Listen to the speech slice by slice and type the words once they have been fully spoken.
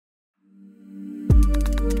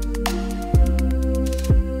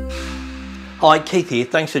Hi, Keith here.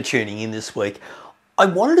 Thanks for tuning in this week. I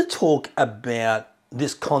wanted to talk about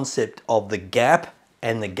this concept of the gap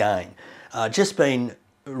and the gain. Just been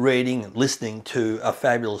reading and listening to a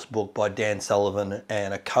fabulous book by Dan Sullivan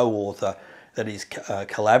and a co-author that he's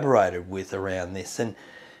collaborated with around this. And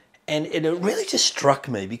it really just struck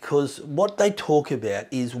me because what they talk about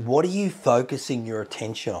is, what are you focusing your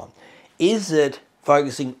attention on? Is it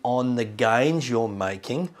focusing on the gains you're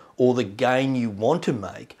making or the gain you want to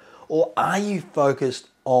make? Or are you focused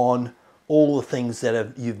on all the things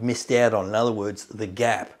that you've missed out on? In other words, the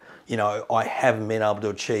gap. You know, I haven't been able to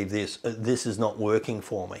achieve this. This is not working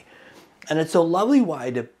for me. And it's a lovely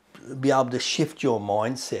way to be able to shift your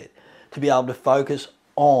mindset, to be able to focus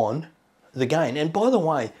on the gain. And by the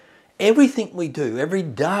way, everything we do every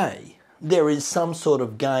day, there is some sort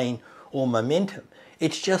of gain or momentum.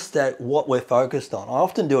 It's just that what we're focused on. I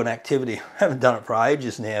often do an activity, I haven't done it for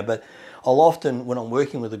ages now, but I'll often, when I'm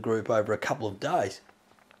working with a group over a couple of days,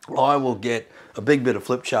 I will get a big bit of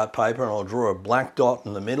flip chart paper and I'll draw a black dot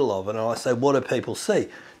in the middle of it, and I say, what do people see?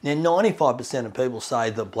 Now, 95% of people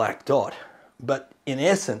say the black dot, but in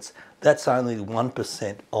essence, that's only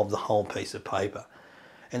 1% of the whole piece of paper.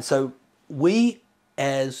 And so we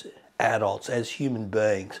as adults, as human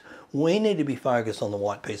beings, we need to be focused on the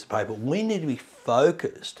white piece of paper. We need to be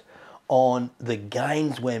focused on the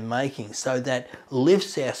gains we're making, so that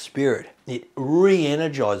lifts our spirit, it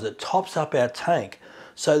re-energizes, it tops up our tank,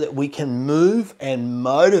 so that we can move and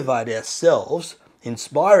motivate ourselves,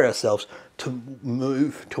 inspire ourselves to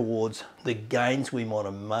move towards the gains we want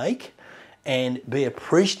to make and be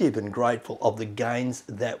appreciative and grateful of the gains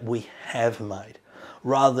that we have made,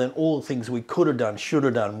 rather than all the things we could have done, should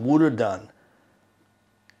have done, would have done.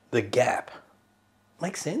 The gap.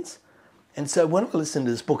 Makes sense? And so when I listened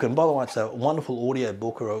to this book, and by the way, it's a wonderful audio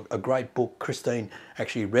book, or a great book. Christine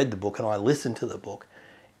actually read the book and I listened to the book.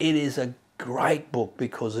 It is a great book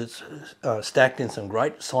because it's stacked in some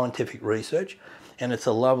great scientific research, and it's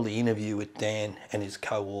a lovely interview with Dan and his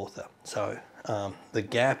co-author. So the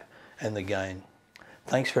gap and the gain.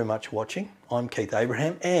 Thanks very much for watching. I'm Keith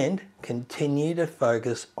Abraham, and continue to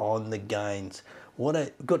focus on the gains.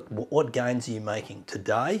 What gains are you making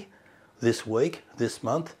today, this week, this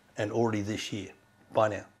month, and already this year? Bye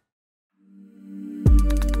now.